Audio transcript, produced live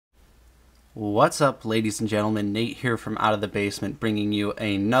What's up, ladies and gentlemen? Nate here from Out of the Basement, bringing you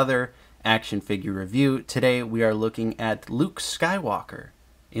another action figure review. Today we are looking at Luke Skywalker,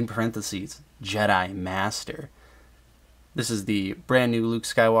 in parentheses, Jedi Master. This is the brand new Luke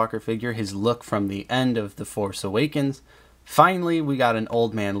Skywalker figure, his look from the end of The Force Awakens. Finally, we got an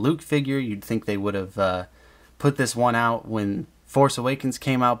old man Luke figure. You'd think they would have put this one out when Force Awakens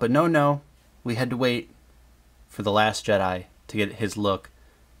came out, but no, we had to wait for The Last Jedi to get his look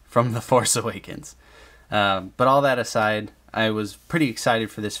from The Force Awakens. But all that aside, I was pretty excited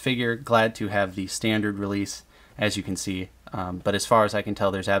for this figure, glad to have the standard release, as you can see. But as far as I can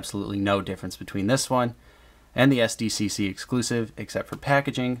tell, there's absolutely no difference between this one and the SDCC exclusive, except for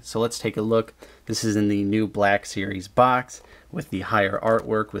packaging. So let's take a look. This is in the new Black Series box with the higher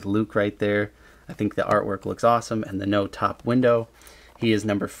artwork with Luke right there. I think the artwork looks awesome, and the no top window. He is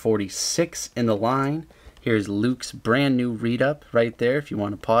number 46 in the line. Here's Luke's brand new read-up right there. If you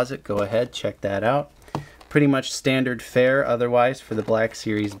want to pause it, go ahead, check that out. Pretty much standard fare otherwise for the Black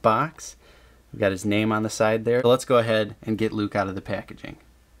Series box. We've got his name on the side there. So let's go ahead and get Luke out of the packaging.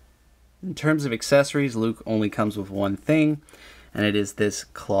 In terms of accessories, Luke only comes with one thing, and it is this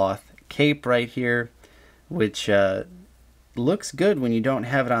cloth cape right here, which looks good when you don't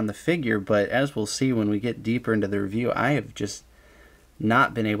have it on the figure, but as we'll see when we get deeper into the review, I have just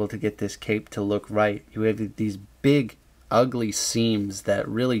not been able to get this cape to look right. You have these big ugly seams that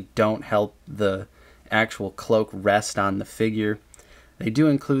really don't help the actual cloak rest on the figure. They do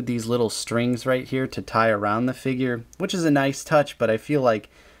include these little strings right here to tie around the figure, which is a nice touch, but I feel like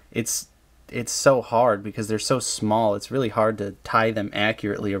it's so hard because they're so small. It's really hard to tie them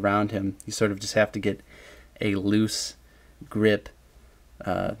accurately around him. You sort of just have to get a loose grip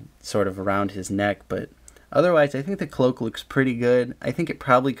sort of around his neck, but otherwise, I think the cloak looks pretty good. I think it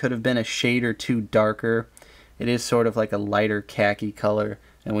probably could have been a shade or two darker. It is sort of like a lighter khaki color,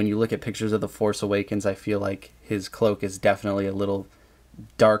 and when you look at pictures of The Force Awakens, I feel like his cloak is definitely a little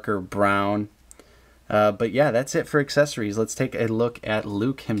darker brown. But yeah, that's it for accessories. Let's take a look at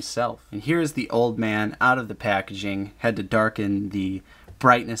Luke himself. And here's the old man out of the packaging. Had to darken the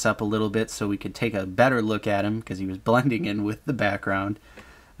brightness up a little bit so we could take a better look at him because he was blending in with the background.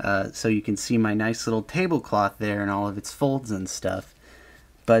 So you can see my nice little tablecloth there and all of its folds and stuff.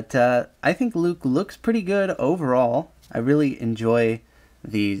 But I think Luke looks pretty good overall. I really enjoy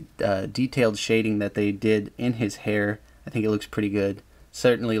the detailed shading that they did in his hair. I think it looks pretty good.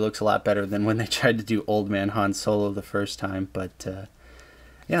 Certainly looks a lot better than when they tried to do Old Man Han Solo the first time. But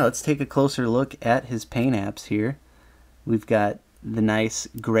yeah, let's take a closer look at his paint apps here. We've got the nice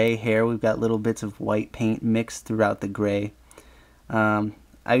gray hair. We've got little bits of white paint mixed throughout the gray.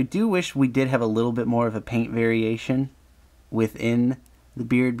 I do wish we did have a little bit more of a paint variation within the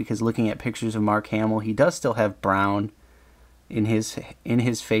beard, because looking at pictures of Mark Hamill, he does still have brown in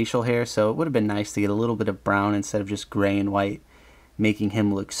his facial hair, so it would have been nice to get a little bit of brown instead of just gray and white, making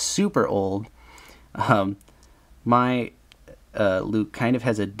him look super old. My Luke kind of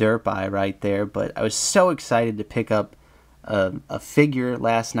has a derp eye right there, but I was so excited to pick up a figure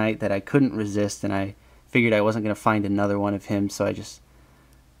last night that I couldn't resist, and I figured I wasn't going to find another one of him, so I just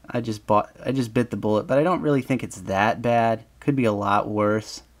bit the bullet. But I don't really think it's that bad. Could be a lot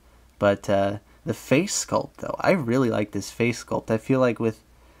worse. But the face sculpt, though, I really like this face sculpt. I feel like with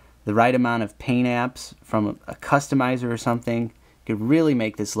the right amount of paint apps from a customizer or something, could really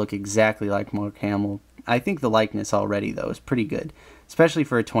make this look exactly like Mark Hamill. I think the likeness already, though, is pretty good, especially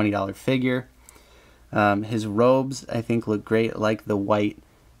for a $20 figure. His robes, I think, look great. I like the white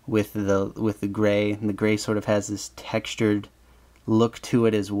with the gray, and the gray sort of has this textured look to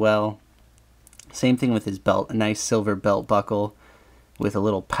it as well. Same thing with his belt, a nice silver belt buckle with a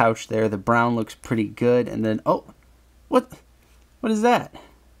little pouch there. The brown looks pretty good. And then, oh, what is that?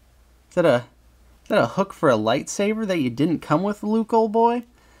 Is that a hook for a lightsaber that you didn't come with, Luke, old boy?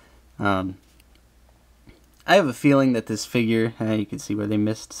 I have a feeling that this figure, you can see where they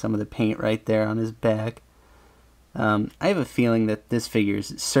missed some of the paint right there on his back. I have a feeling that this figure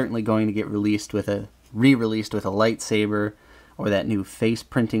is certainly going to get re-released with a lightsaber or that new face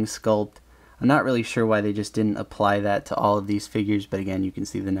printing sculpt. I'm not really sure why they just didn't apply that to all of these figures, but again, you can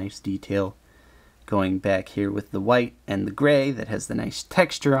see the nice detail going back here with the white and the gray that has the nice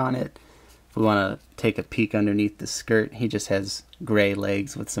texture on it. If we want to take a peek underneath the skirt, he just has gray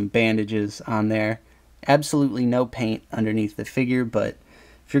legs with some bandages on there. Absolutely no paint underneath the figure, but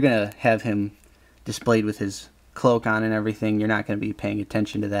if you're going to have him displayed with his cloak on and everything, you're not going to be paying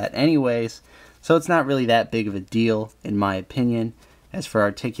attention to that anyways. So it's not really that big of a deal, in my opinion. As for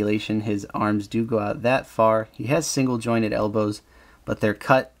articulation, his arms do go out that far. He has single jointed elbows, but they're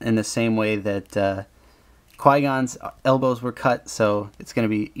cut in the same way that Qui-Gon's elbows were cut, so it's going to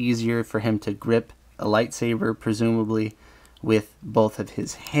be easier for him to grip a lightsaber, presumably, with both of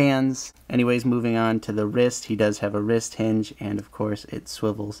his hands. Anyways, moving on to the wrist, he does have a wrist hinge, and of course it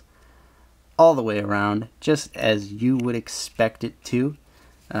swivels all the way around, just as you would expect it to.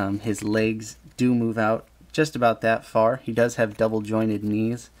 His legs do move out just about that far. He does have double jointed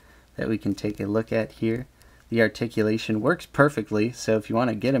knees that we can take a look at here. The articulation works perfectly, so if you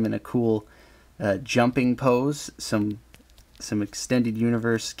want to get him in a cool jumping pose, some extended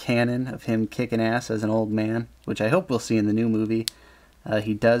universe canon of him kicking ass as an old man, which I hope we'll see in the new movie.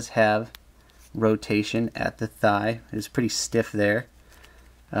 He does have rotation at the thigh. It's pretty stiff there.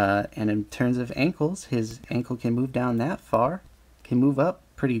 And in terms of ankles, his ankle can move down that far, can move up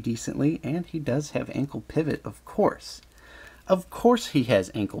pretty decently, and he does have ankle pivot, of course. Of course he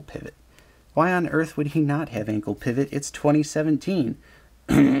has ankle pivot. Why on earth would he not have ankle pivot? It's 2017.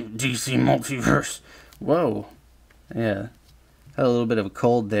 DC Multiverse. Whoa. Yeah. Had a little bit of a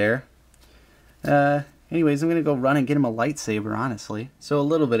cold there. Anyways, I'm going to go run and get him a lightsaber, honestly. So a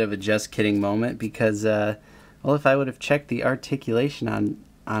little bit of a just kidding moment because, well, if I would have checked the articulation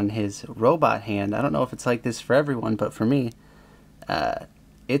on his robot hand, I don't know if it's like this for everyone, but for me,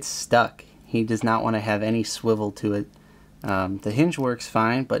 it's stuck. He does not want to have any swivel to it. The hinge works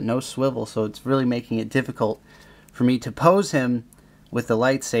fine, but no swivel, so it's really making it difficult for me to pose him with the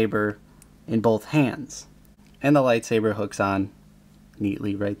lightsaber in both hands. And the lightsaber hooks on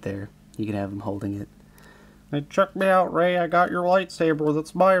neatly right there. You can have him holding it. Hey, check me out, Ray. I got your lightsaber.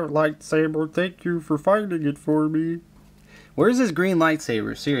 That's my lightsaber. Thank you for finding it for me. Where's his green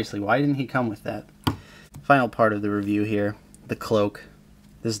lightsaber? Seriously, why didn't he come with that? Final part of the review here. The cloak.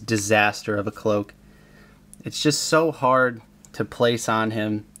 This disaster of a cloak. It's just so hard to place on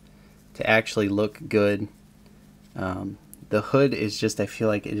him to actually look good. The hood is just, I feel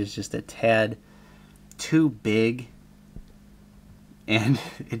like it is just a tad too big, and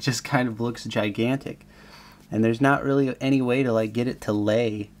it just kind of looks gigantic, and there's not really any way to like get it to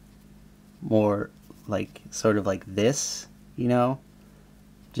lay more like sort of like this, you know,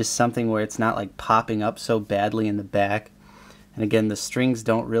 just something where it's not like popping up so badly in the back. And again, the strings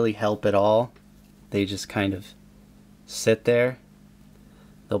don't really help at all. They just kind of sit there.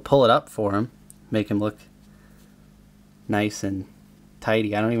 They'll pull it up for him, make him look nice and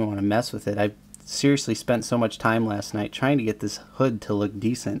tidy. I don't even want to mess with it. I seriously spent so much time last night trying to get this hood to look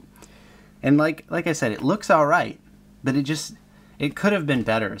decent, and like I said, it looks all right, but it could have been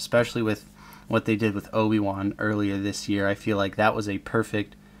better, especially with what they did with Obi-Wan earlier this year. I feel like that was a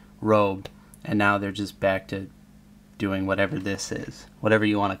perfect robe, and now they're just back to doing whatever this is, whatever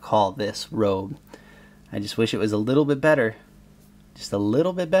you want to call this robe. I just wish it was a little bit better, just a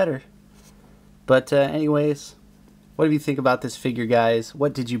little bit better. But anyways, what do you think about this figure, guys?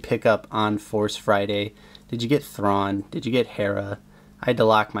 What did you pick up on Force Friday? Did you get Thrawn? Did you get Hera? I had to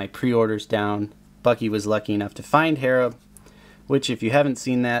lock my pre-orders down. Bucky was lucky enough to find Hera, which if you haven't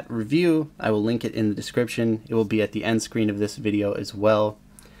seen that review, I will link it in the description. It will be at the end screen of this video as well.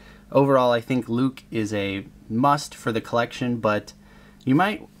 Overall, I think Luke is a must for the collection, but you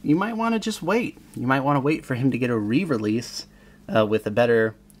might want to just wait. You might want to wait for him to get a re-release with a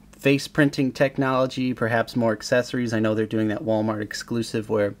better face printing technology, perhaps more accessories. I know they're doing that Walmart exclusive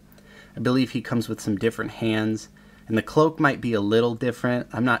where I believe he comes with some different hands, and the cloak might be a little different.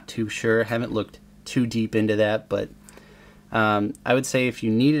 I'm not too sure. I haven't looked too deep into that, but I would say if you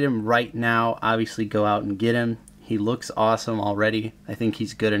needed him right now, obviously go out and get him. He looks awesome already. I think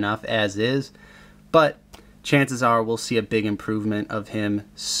he's good enough as is, but chances are we'll see a big improvement of him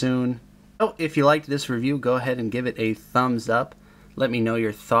soon. So if you liked this review, go ahead and give it a thumbs up. Let me know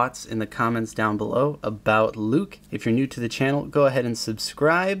your thoughts in the comments down below about Luke. If you're new to the channel, go ahead and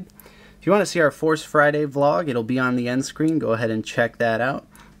subscribe. If you want to see our Force Friday vlog, it'll be on the end screen. Go ahead and check that out.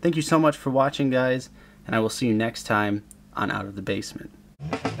 Thank you so much for watching, guys, and I will see you next time on Out of the Basement.